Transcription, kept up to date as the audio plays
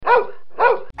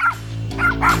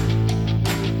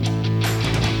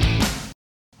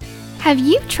Have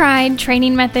you tried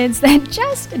training methods that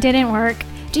just didn't work?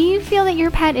 Do you feel that your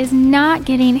pet is not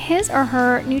getting his or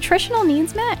her nutritional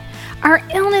needs met? Are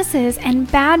illnesses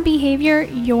and bad behavior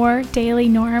your daily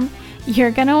norm?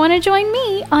 You're going to want to join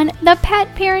me on the Pet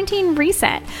Parenting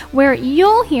Reset, where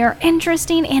you'll hear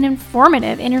interesting and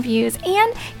informative interviews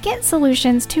and get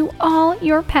solutions to all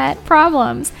your pet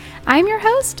problems. I'm your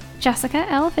host, Jessica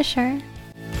L. Fisher.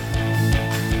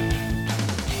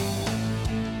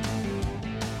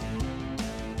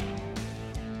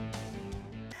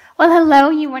 Well, hello,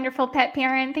 you wonderful pet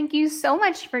parent. Thank you so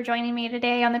much for joining me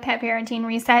today on the Pet Parenting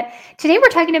Reset. Today, we're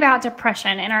talking about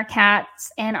depression in our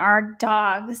cats and our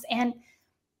dogs. And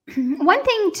one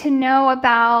thing to know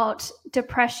about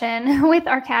depression with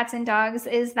our cats and dogs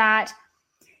is that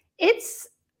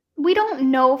we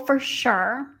don't know for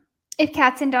sure if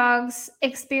cats and dogs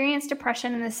experience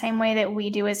depression in the same way that we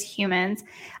do as humans.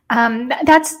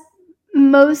 That's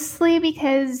mostly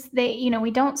because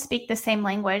we don't speak the same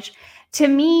language. To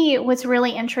me, what's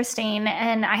really interesting,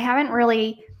 and I haven't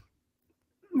really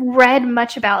read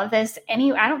much about this. I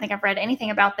don't think I've read anything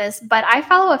about this, but I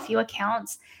follow a few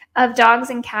accounts of dogs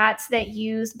and cats that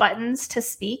use buttons to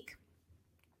speak.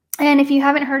 And if you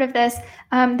haven't heard of this,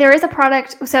 there is a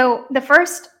product. So the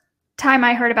first time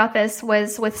I heard about this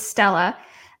was with Stella.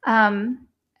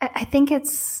 I think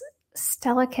it's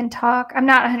Stella Can Talk. I'm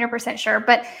not 100% sure,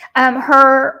 but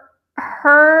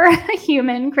her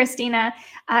human, Christina,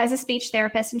 is a speech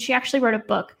therapist, and she actually wrote a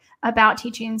book about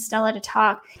teaching Stella to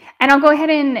talk. And I'll go ahead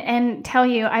and tell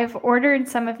you, I've ordered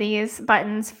some of these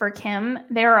buttons for Kim.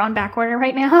 They're on back order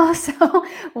right now, so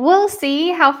we'll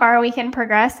see how far we can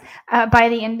progress by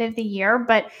the end of the year.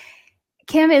 But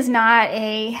Kim is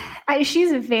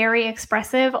she's very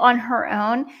expressive on her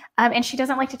own, and she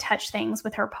doesn't like to touch things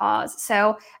with her paws.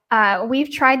 So we've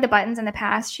tried the buttons in the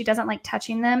past. She doesn't like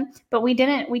touching them, but we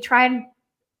tried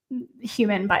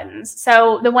human buttons.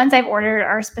 So the ones I've ordered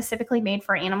are specifically made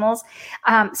for animals.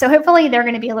 So hopefully they're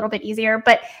going to be a little bit easier.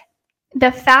 But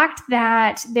the fact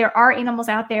that there are animals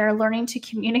out there learning to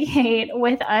communicate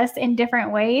with us in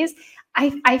different ways,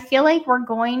 I feel like we're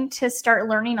going to start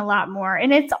learning a lot more.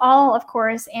 And it's all, of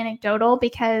course, anecdotal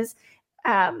because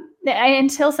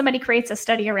until somebody creates a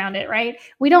study around it, right?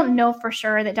 We don't know for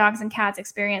sure that dogs and cats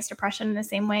experience depression in the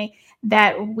same way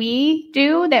that we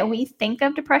do, that we think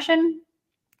of depression.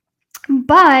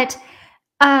 But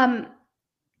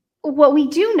what we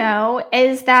do know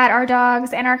is that our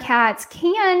dogs and our cats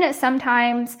can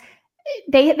sometimes,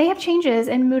 they have changes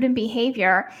in mood and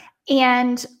behavior.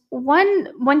 And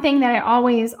one thing that I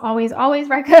always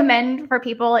recommend for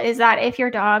people is that if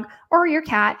your dog or your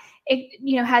cat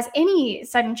has any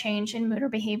sudden change in mood or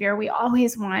behavior, we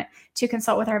always want to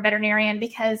consult with our veterinarian,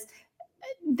 because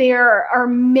there are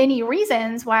many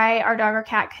reasons why our dog or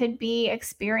cat could be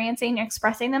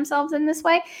expressing themselves in this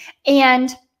way.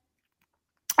 And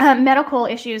medical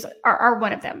issues are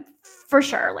one of them, for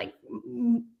sure, like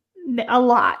a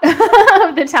lot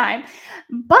of the time.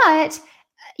 But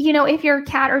if your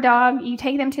cat or dog, you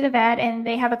take them to the vet and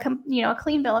they have a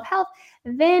clean bill of health,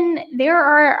 then there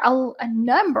are a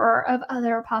number of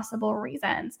other possible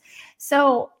reasons.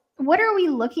 So what are we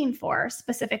looking for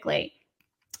specifically?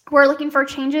 We're looking for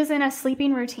changes in a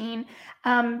sleeping routine,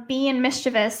 being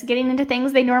mischievous, getting into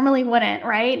things they normally wouldn't,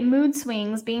 right? Mood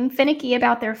swings, being finicky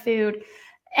about their food,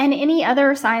 and any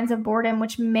other signs of boredom,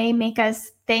 which may make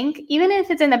us think, even if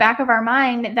it's in the back of our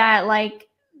mind, that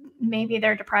maybe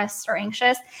they're depressed or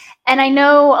anxious. And I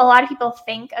know a lot of people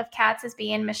think of cats as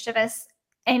being mischievous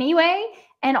anyway.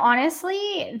 And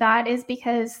honestly, that is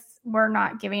because we're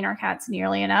not giving our cats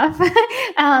nearly enough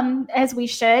as we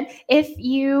should. If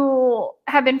you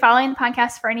have been following the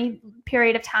podcast for any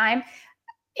period of time,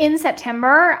 in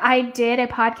September, I did a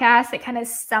podcast that kind of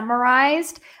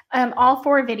summarized all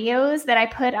 4 videos that I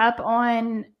put up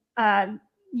on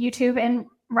YouTube and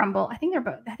Rumble. I think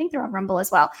they're on Rumble as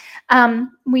well.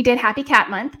 We did Happy Cat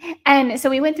Month. And so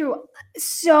we went through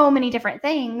so many different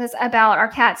things about our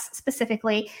cats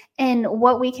specifically and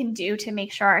what we can do to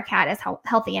make sure our cat is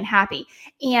healthy and happy.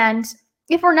 And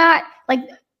if we're not,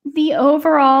 the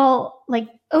overall,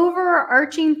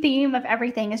 overarching theme of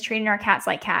everything is treating our cats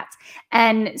like cats.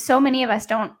 And so many of us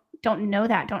don't know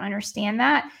that, don't understand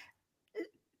that.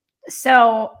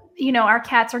 So, our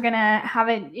cats are going to have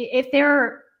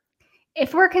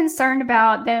if we're concerned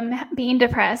about them being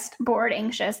depressed, bored,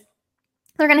 anxious,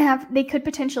 they could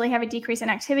potentially have a decrease in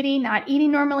activity, not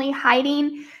eating normally,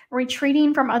 hiding,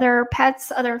 retreating from other pets,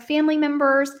 other family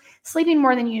members, sleeping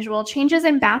more than usual, changes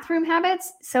in bathroom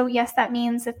habits. So yes, that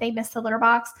means if they miss the litter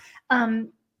box,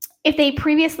 if they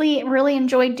previously really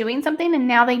enjoyed doing something and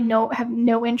now they have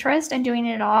no interest in doing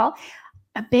it at all,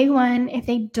 a big one, if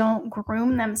they don't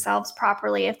groom themselves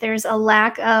properly, if there's a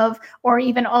lack of, or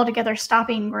even altogether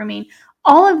stopping grooming,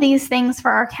 all of these things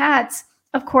for our cats,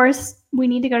 of course, we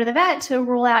need to go to the vet to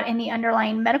rule out any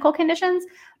underlying medical conditions,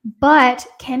 but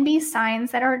can be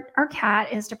signs that our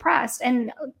cat is depressed.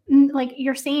 And like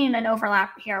you're seeing an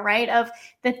overlap here, right? Of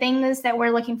the things that we're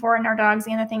looking for in our dogs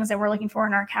and the things that we're looking for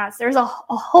in our cats. There's a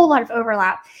whole lot of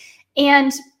overlap.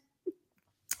 And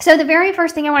so the very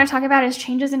first thing I want to talk about is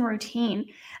changes in routine.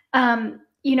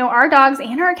 Our dogs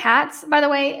and our cats, by the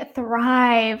way,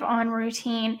 thrive on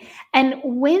routine. And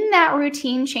when that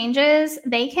routine changes,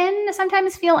 they can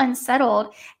sometimes feel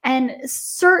unsettled and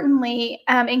certainly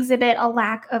exhibit a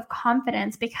lack of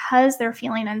confidence because they're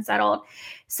feeling unsettled.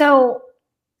 So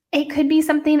it could be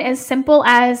something as simple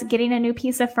as getting a new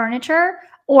piece of furniture,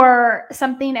 or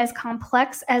something as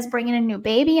complex as bringing a new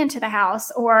baby into the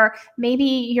house, or maybe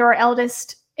your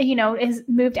eldest is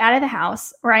moved out of the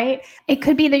house, right? It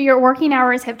could be that your working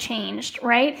hours have changed,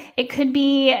 right? It could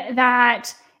be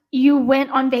that you went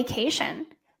on vacation.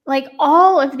 Like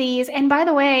all of these, and by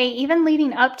the way, even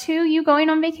leading up to you going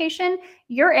on vacation,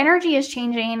 your energy is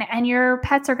changing and your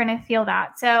pets are going to feel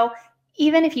that. So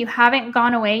even if you haven't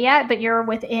gone away yet, but you're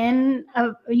within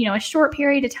a short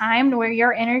period of time where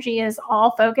your energy is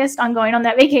all focused on going on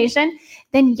that vacation,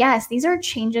 then yes, these are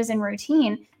changes in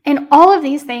routine. And all of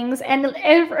these things and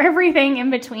everything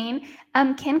in between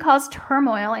can cause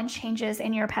turmoil and changes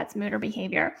in your pet's mood or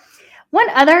behavior. One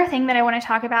other thing that I want to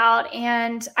talk about,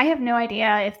 and I have no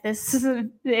idea if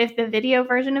the video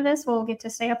version of this will get to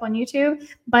stay up on YouTube,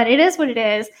 but it is what it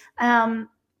is.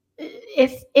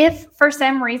 If for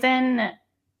some reason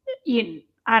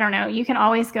I don't know, you can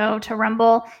always go to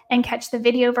Rumble and catch the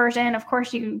video version. Of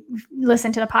course, you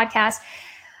listen to the podcast.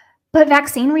 But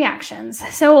vaccine reactions.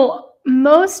 So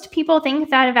most people think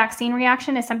that a vaccine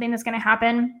reaction is something that's going to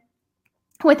happen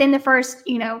within the first,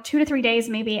 2 to 3 days,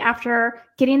 maybe after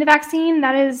getting the vaccine.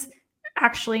 That is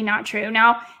actually not true.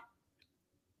 Now,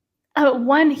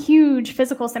 one huge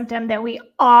physical symptom that we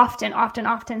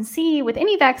often see with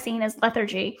any vaccine is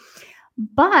lethargy.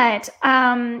 But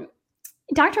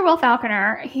Dr. Will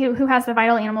Falconer, who has the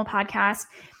Vital Animal podcast,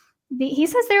 he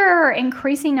says there are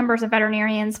increasing numbers of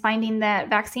veterinarians finding that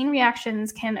vaccine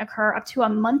reactions can occur up to a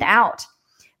month out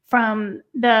from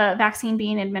the vaccine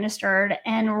being administered,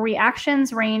 and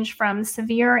reactions range from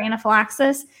severe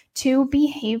anaphylaxis to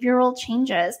behavioral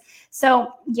changes.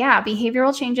 So yeah,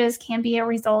 behavioral changes can be a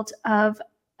result of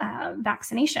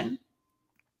vaccination.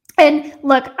 And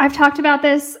look, I've talked about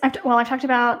this. I've talked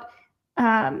about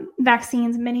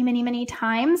vaccines many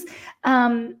times.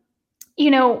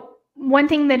 One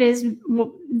thing that is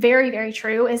very, very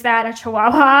true is that a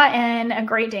Chihuahua and a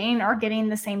Great Dane are getting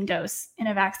the same dose in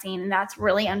a vaccine, and that's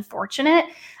really unfortunate.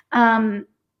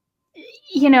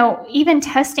 Even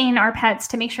testing our pets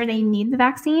to make sure they need the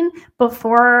vaccine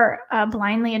before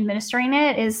blindly administering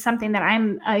it is something that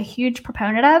I'm a huge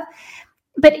proponent of.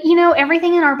 But,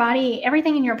 everything in our body,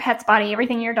 everything in your pet's body,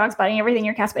 everything in your dog's body, everything in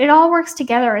your cat's body, it all works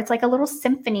together. It's like a little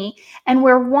symphony. And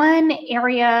where one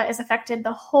area is affected,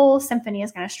 the whole symphony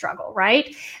is going to struggle,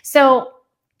 right? So,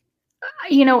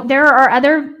 there are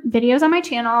other videos on my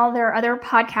channel. There are other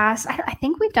podcasts. I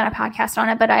think we've done a podcast on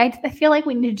it, but I feel like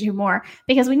we need to do more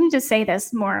because we need to say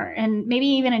this more and maybe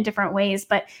even in different ways.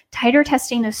 But titer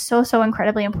testing is so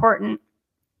incredibly important.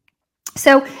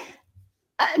 So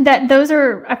those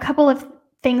are a couple of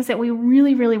things that we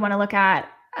really want to look at.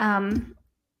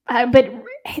 But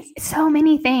so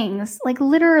many things, like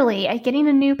literally getting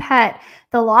a new pet,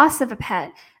 the loss of a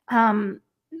pet,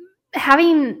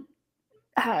 having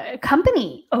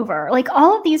company over, like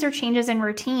all of these are changes in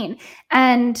routine.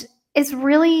 And it's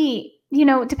really,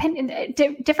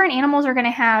 different animals are going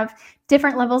to have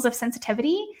different levels of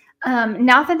sensitivity.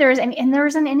 Not that there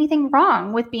isn't anything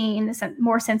wrong with being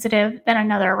more sensitive than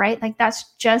another, right? Like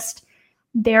that's just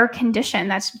their condition.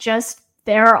 That's just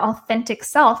their authentic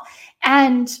self.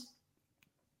 And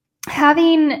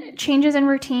having changes in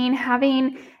routine,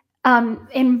 having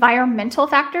environmental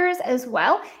factors as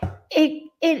well,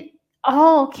 it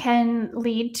all can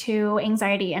lead to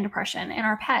anxiety and depression in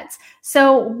our pets.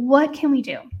 So what can we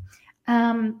do?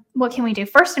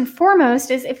 First and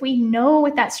foremost is if we know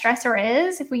what that stressor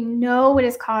is, if we know what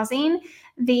is causing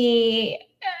the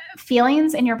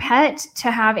feelings in your pet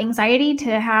to have anxiety,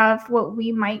 to have what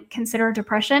we might consider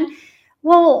depression,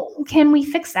 well, can we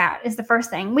fix that is the first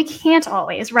thing. We can't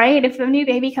always, right? If a new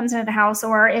baby comes into the house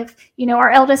or if, our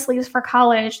eldest leaves for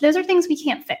college, those are things we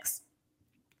can't fix.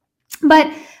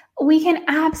 But we can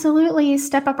absolutely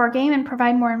step up our game and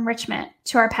provide more enrichment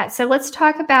to our pets. So let's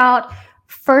talk about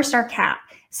first our cat.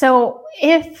 So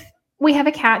if we have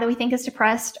a cat that we think is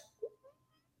depressed,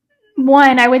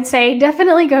 One, I would say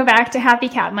definitely go back to Happy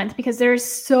Cat Month because there's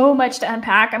so much to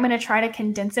unpack. I'm going to try to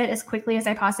condense it as quickly as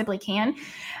I possibly can.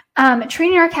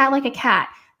 Treating our cat like a cat.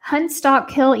 Hunt, stalk,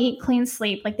 kill, eat, clean,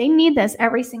 sleep. Like they need this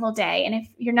every single day. And if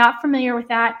you're not familiar with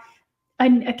that,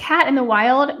 a cat in the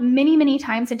wild many, many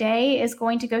times a day is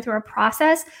going to go through a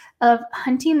process of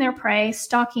hunting their prey,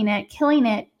 stalking it, killing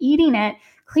it, eating it,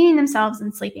 cleaning themselves,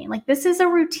 and sleeping. Like this is a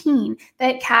routine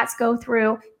that cats go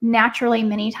through naturally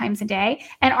many times a day.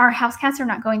 And our house cats are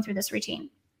not going through this routine.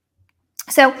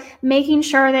 So making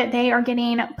sure that they are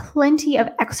getting plenty of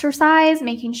exercise,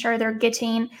 making sure they're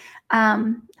getting,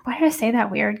 why did I say that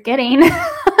weird? Getting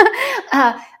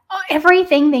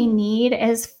everything they need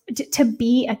is to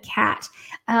be a cat.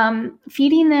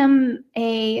 Feeding them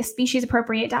a species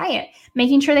appropriate diet,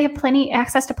 making sure they have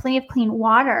access to plenty of clean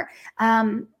water,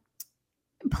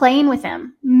 playing with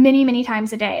them many, many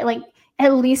times a day, like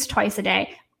at least twice a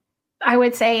day. I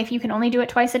would say if you can only do it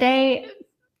twice a day,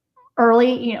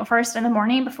 early, first in the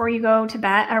morning before you go to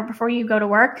bed or before you go to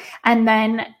work, and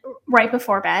then right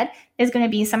before bed is going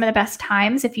to be some of the best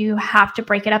times. If you have to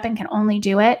break it up and can only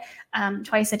do it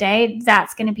twice a day,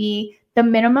 that's going to be the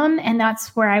minimum, and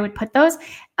that's where I would put those.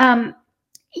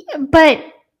 But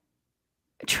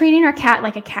treating our cat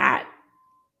like a cat.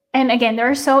 And again, there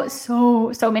are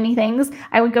so many things.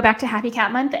 I would go back to Happy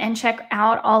Cat Month and check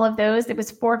out all of those. It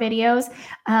was 4 videos,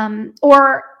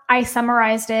 or I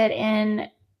summarized it in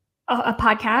a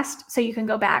podcast. So you can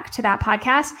go back to that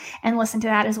podcast and listen to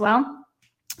that as well.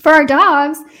 For our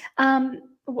dogs,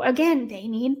 again, they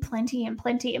need plenty of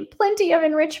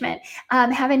enrichment.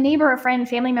 Have a neighbor, a friend,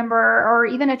 family member, or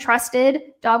even a trusted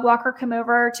dog walker come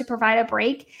over to provide a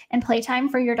break and playtime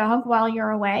for your dog while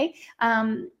you're away.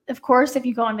 Of course, if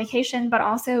you go on vacation, but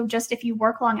also just if you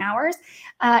work long hours.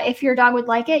 If your dog would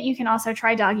like it, you can also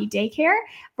try doggy daycare.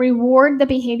 Reward the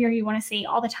behavior you want to see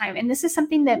all the time. And this is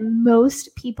something that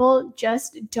most people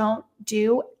just don't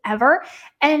do ever.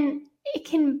 And it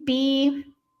can be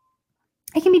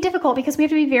difficult because we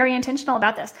have to be very intentional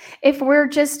about this. If we're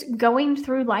just going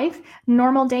through life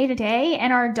normal day to day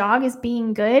and our dog is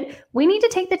being good, we need to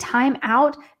take the time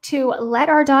out to let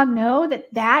our dog know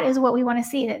that that is what we want to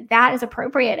see, that that is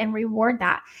appropriate, and reward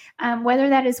that. Whether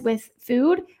that is with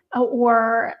food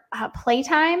or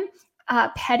playtime,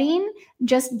 petting,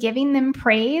 just giving them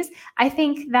praise. I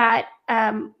think that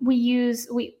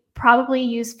we probably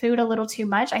use food a little too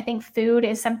much. I think food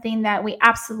is something that we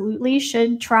absolutely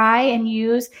should try and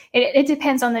use. It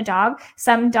depends on the dog.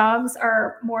 Some dogs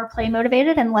are more play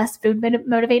motivated and less food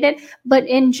motivated, but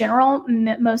in general,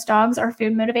 most dogs are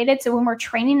food motivated. So when we're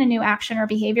training a new action or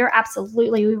behavior,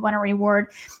 absolutely we want to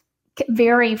reward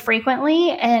very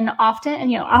frequently and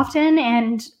often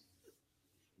and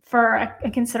for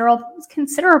a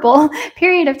considerable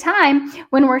period of time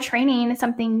when we're training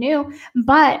something new.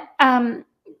 But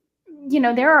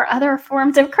there are other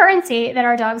forms of currency that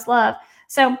our dogs love.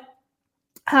 So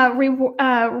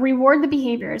reward the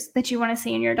behaviors that you want to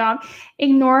see in your dog.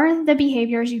 Ignore the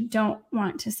behaviors you don't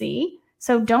want to see.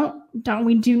 So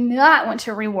we do not want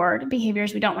to reward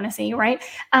behaviors we don't want to see, right?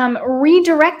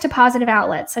 Redirect to positive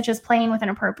outlets, such as playing with an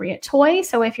appropriate toy.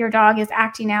 So if your dog is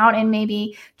acting out and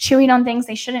maybe chewing on things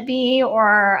they shouldn't be,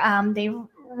 or they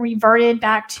reverted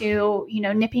back to,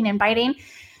 nipping and biting,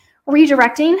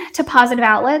 redirecting to positive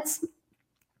outlets,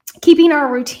 keeping our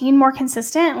routine more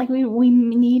consistent. Like we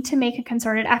need to make a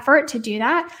concerted effort to do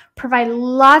that, provide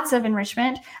lots of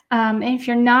enrichment. And if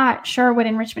you're not sure what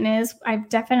enrichment is,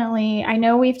 I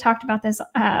know we've talked about this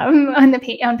on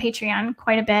Patreon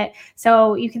quite a bit.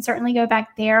 So you can certainly go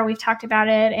back there. We've talked about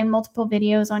it in multiple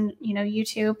videos on,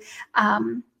 YouTube.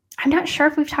 I'm not sure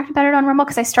if we've talked about it on Rumble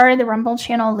because I started the Rumble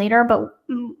channel later, but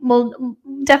we'll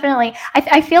definitely,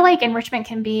 I feel like enrichment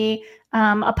can be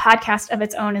a podcast of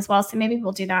its own as well. So maybe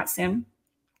we'll do that soon.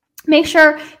 Make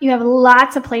sure you have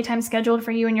lots of playtime scheduled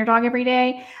for you and your dog every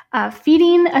day.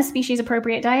 Feeding a species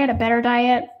appropriate diet, a better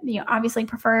diet, obviously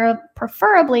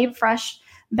preferably fresh,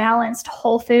 balanced,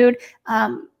 whole food.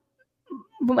 I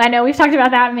know we've talked about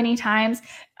that many times.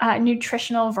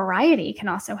 Nutritional variety can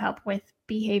also help with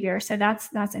behavior. So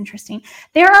that's interesting.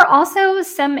 There are also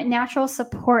some natural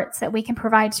supports that we can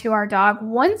provide to our dog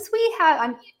once we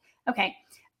have,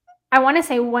 I want to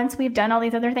say once we've done all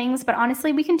these other things, but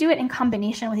honestly, we can do it in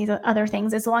combination with these other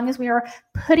things as long as we are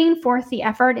putting forth the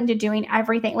effort into doing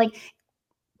everything. Like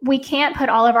we can't put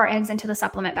all of our eggs into the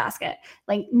supplement basket,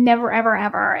 like never, ever,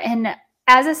 ever. And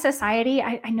as a society,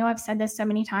 I know I've said this so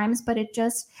many times, but it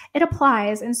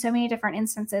applies in so many different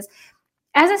instances.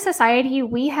 As a society,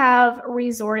 we have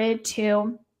resorted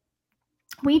to,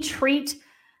 we treat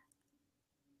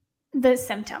the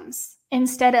symptoms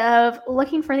instead of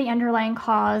looking for the underlying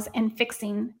cause and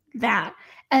fixing that.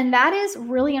 And that is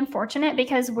really unfortunate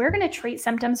because we're going to treat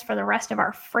symptoms for the rest of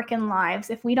our freaking lives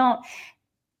if we don't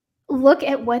look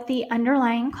at what the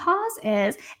underlying cause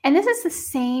is. And this is the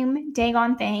same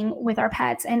daggone thing with our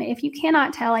pets. And if you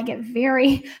cannot tell, I get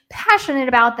very passionate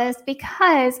about this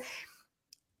because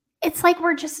it's like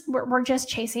we're just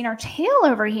chasing our tail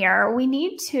over here. We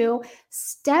need to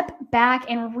step back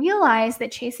and realize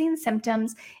that chasing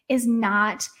symptoms is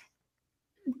not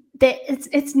that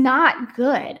it's not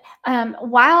good.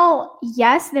 While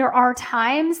yes, there are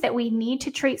times that we need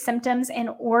to treat symptoms in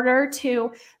order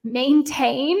to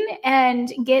maintain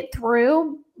and get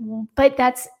through, but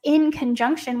that's in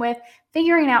conjunction with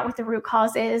figuring out what the root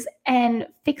cause is and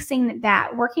fixing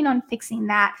that, working on fixing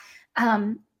that.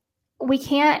 We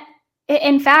can't,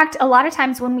 in fact, a lot of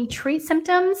times when we treat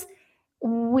symptoms,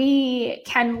 we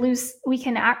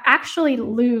can actually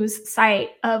lose sight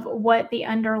of what the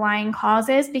underlying cause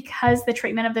is because the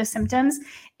treatment of those symptoms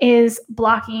is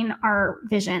blocking our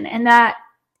vision. And that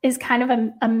is kind of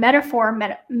a metaphor,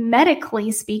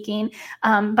 medically speaking.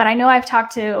 But I know I've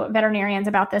talked to veterinarians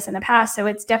about this in the past, so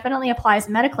it definitely applies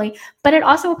medically, but it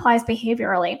also applies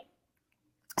behaviorally.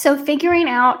 So figuring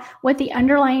out what the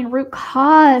underlying root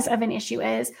cause of an issue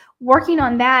is, working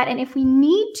on that, and if we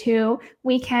need to,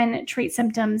 we can treat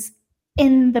symptoms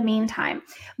in the meantime.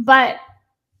 But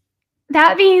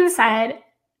that being said,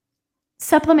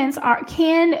 supplements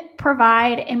can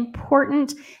provide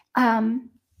important. They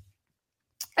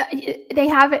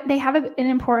have an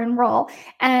important role,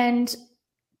 and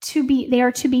they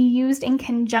are to be used in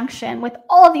conjunction with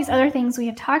all of these other things we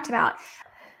have talked about.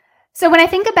 So when I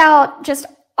think about just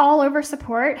all over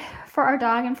support for our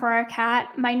dog and for our cat,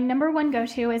 my number one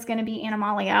go-to is going to be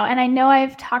Animalio. And I know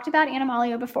I've talked about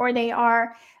Animalio before. They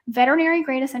are veterinary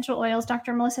grade essential oils.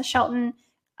 Dr. Melissa Shelton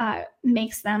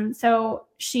makes them. So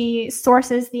she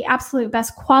sources the absolute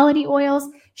best quality oils.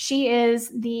 She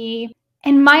is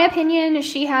in my opinion,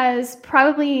 she has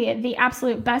probably the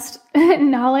absolute best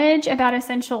knowledge about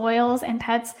essential oils and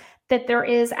pets that there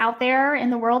is out there in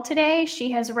the world today.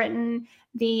 She has written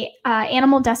the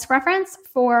Animal Desk Reference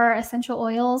for essential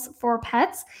oils for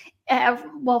pets.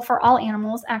 For all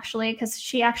animals, actually, because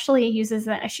she uses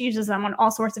them on all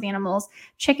sorts of animals: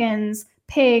 chickens,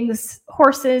 pigs,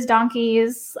 horses,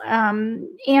 donkeys,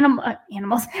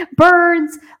 animals,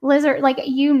 birds, lizards, like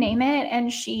you name it.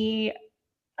 And she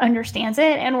understands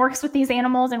it and works with these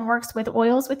animals and works with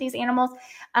oils with these animals.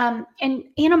 And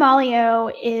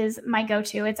Animalio is my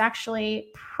go-to. It's actually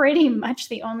pretty much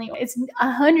it's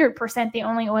 100% the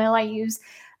only oil I use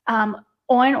on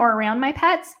or around my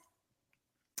pets.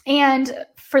 And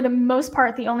for the most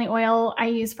part, the only oil I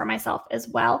use for myself as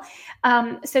well.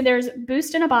 So there's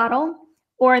Boost in a Bottle,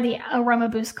 or the Aroma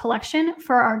Boost collection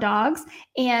for our dogs.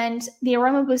 And the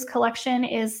Aroma Boost collection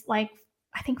is like,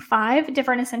 I think 5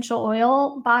 different essential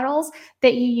oil bottles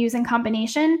that you use in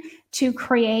combination to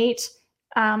create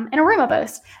an aroma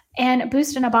boost. And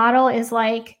Boost in a Bottle is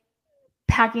like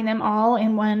packing them all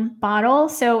in one bottle.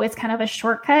 So it's kind of a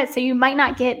shortcut. So you might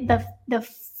not get the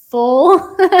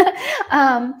full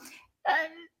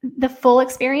the full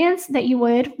experience that you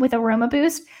would with Aroma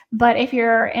Boost. But if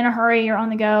you're in a hurry, you're on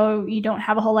the go, you don't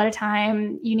have a whole lot of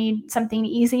time, you need something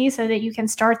easy so that you can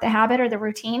start the habit or the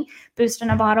routine, Boost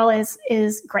in a Bottle is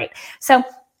great. So,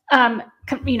 on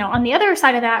the other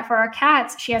side of that, for our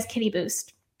cats, she has Kitty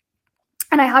Boost.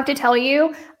 And I have to tell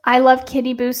you, I love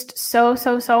Kitty Boost so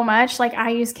much. Like, I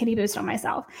use Kitty Boost on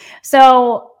myself.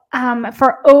 So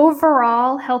for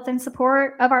overall health and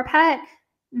support of our pet,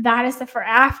 that is for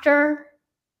after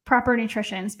proper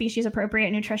nutrition, species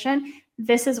appropriate nutrition,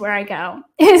 this is where I go,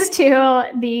 is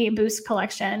to the Boost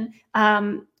collection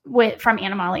from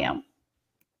Animalio.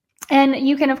 And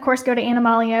you can, of course, go to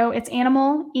Animalio. It's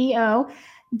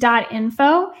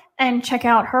animaleo.info and check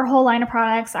out her whole line of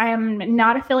products. I am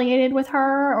not affiliated with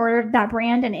her or that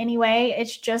brand in any way.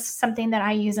 It's just something that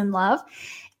I use and love.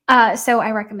 So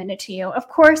I recommend it to you. Of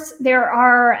course, there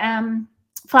are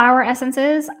flower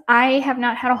essences. I have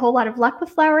not had a whole lot of luck with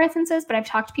flower essences, but I've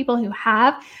talked to people who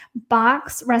have.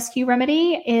 Box Rescue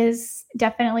Remedy is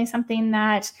definitely something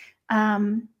that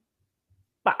I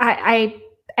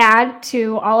add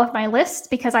to all of my lists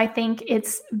because I think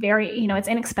it's very, it's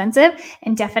inexpensive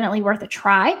and definitely worth a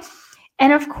try.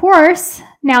 And of course,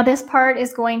 now this part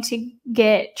is going to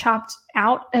get chopped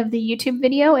out of the YouTube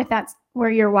video. If that's where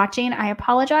you're watching, I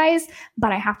apologize,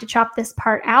 but I have to chop this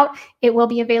part out. It will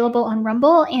be available on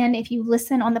Rumble and if you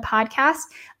listen on the podcast.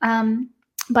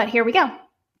 But here we go.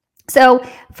 So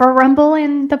for Rumble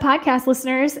and the podcast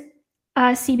listeners,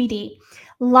 CBD.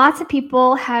 Lots of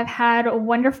people have had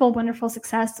wonderful, wonderful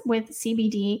success with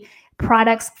CBD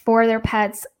products for their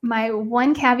pets, my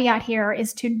one caveat here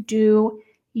is to do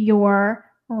your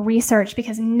research,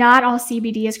 because not all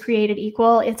CBD is created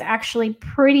equal. It's actually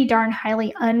pretty darn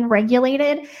highly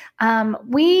unregulated.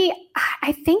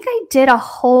 I think I did a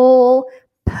whole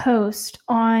post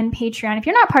on Patreon. If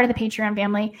you're not part of the Patreon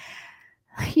family,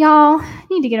 y'all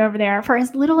need to get over there. For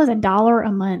as little as $1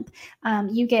 a month,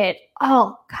 you get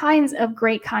all kinds of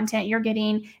great content. You're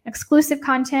getting exclusive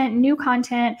content, new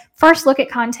content, first look at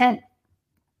content.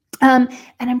 And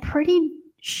I'm pretty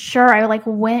sure I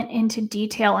went into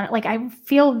detail, and I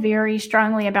feel very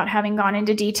strongly about having gone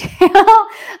into detail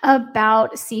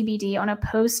about CBD on a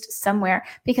post somewhere,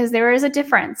 because there is a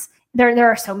difference. There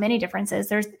are so many differences.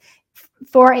 There's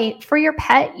for your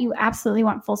pet, you absolutely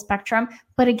want full spectrum,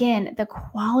 but again, the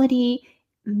quality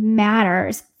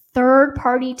matters.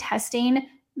 Third-party testing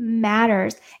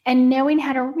matters, and knowing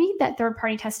how to read that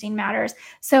third-party testing matters.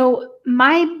 So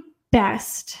my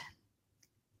best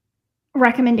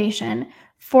recommendation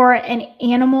for an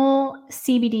animal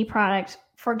CBD product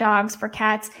for dogs, for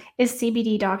cats, is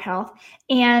CBD Dog Health.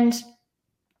 And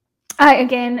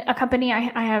again, a company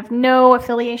I have no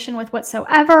affiliation with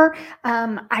whatsoever.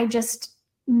 I just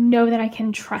know that I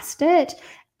can trust it.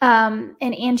 And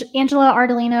Angela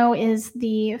Ardolino is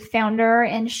the founder,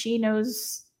 and she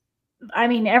knows,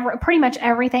 pretty much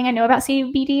everything I know about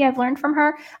CBD I've learned from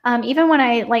her. Even when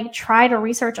I try to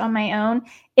research on my own,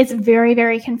 it's very,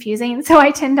 very confusing. So I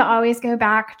tend to always go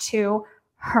back to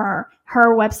her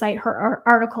website, her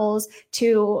articles,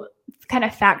 to kind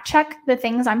of fact check the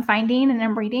things I'm finding and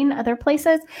I'm reading other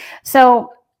places.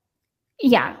 So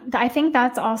yeah, I think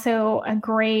that's also a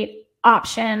great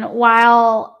option.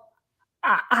 While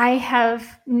I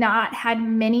have not had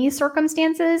many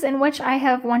circumstances in which I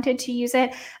have wanted to use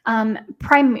it,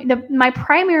 my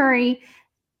primary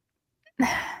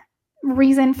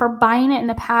reason for buying it in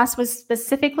the past was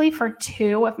specifically for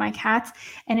 2 of my cats,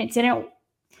 and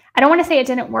I don't want to say it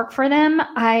didn't work for them.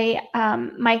 My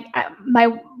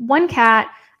one cat,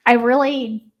 I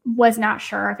really was not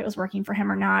sure if it was working for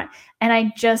him or not. And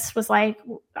I just was like,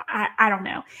 I don't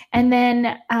know. And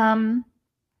then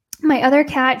my other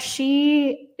cat,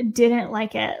 she didn't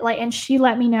like it. And she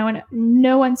let me know in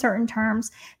no uncertain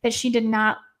terms that she did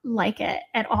not like it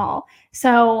at all.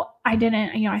 So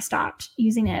I stopped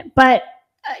using it. But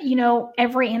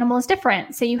every animal is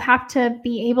different. So you have to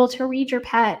be able to read your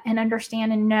pet and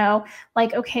understand and know,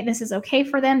 okay, this is okay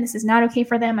for them. This is not okay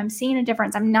for them. I'm seeing a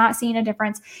difference. I'm not seeing a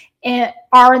difference.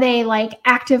 Are they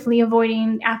actively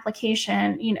avoiding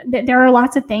application? There are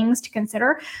lots of things to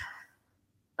consider.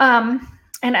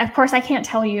 And of course, I can't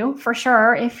tell you for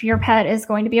sure if your pet is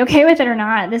going to be okay with it or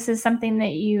not. This is something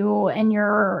that you and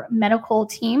your medical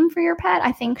team for your pet,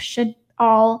 I think, should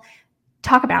all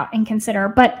talk about and consider.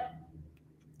 But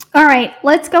all right,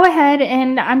 let's go ahead,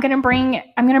 and I'm gonna bring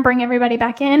everybody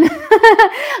back in,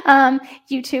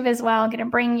 YouTube as well. I'm gonna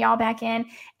bring y'all back in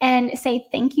and say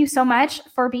thank you so much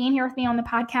for being here with me on the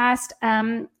podcast.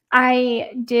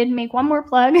 I did make one more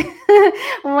plug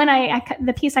when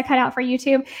the piece I cut out for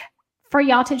YouTube, for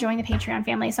y'all to join the Patreon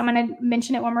family. So I'm going to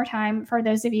mention it one more time for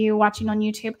those of you watching on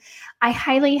YouTube. I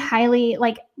highly, highly,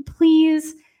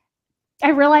 please,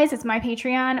 I realize it's my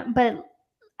Patreon, but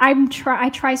I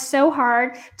try so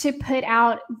hard to put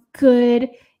out good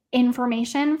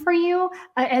information for you,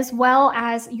 as well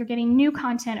as you're getting new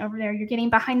content over there. You're getting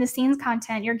behind the scenes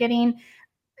content. You're getting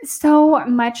so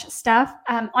much stuff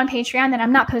on Patreon that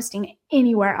I'm not posting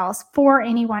anywhere else for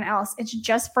anyone else. It's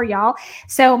just for y'all.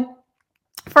 So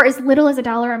for as little as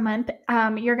 $1 a month,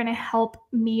 you're going to help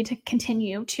me to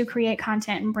continue to create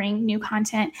content and bring new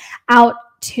content out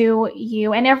to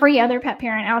you and every other pet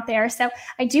parent out there. So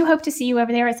I do hope to see you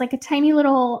over there. It's like a tiny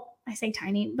little, I say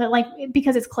tiny, but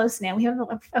because it's close-knit. We have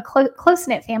a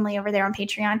close-knit family over there on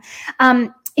Patreon.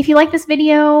 If you like this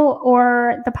video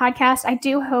or the podcast, I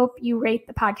do hope you rate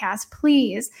the podcast,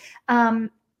 please.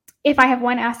 If I have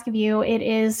one ask of you, it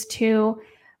is to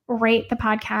rate the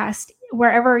podcast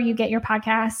wherever you get your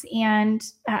podcasts. And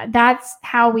that's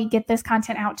how we get this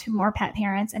content out to more pet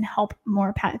parents and help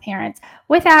more pet parents.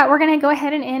 With that, we're going to go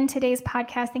ahead and end today's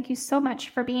podcast. Thank you so much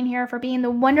for being here, for being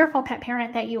the wonderful pet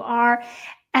parent that you are.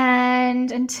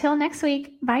 And until next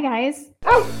week, bye guys.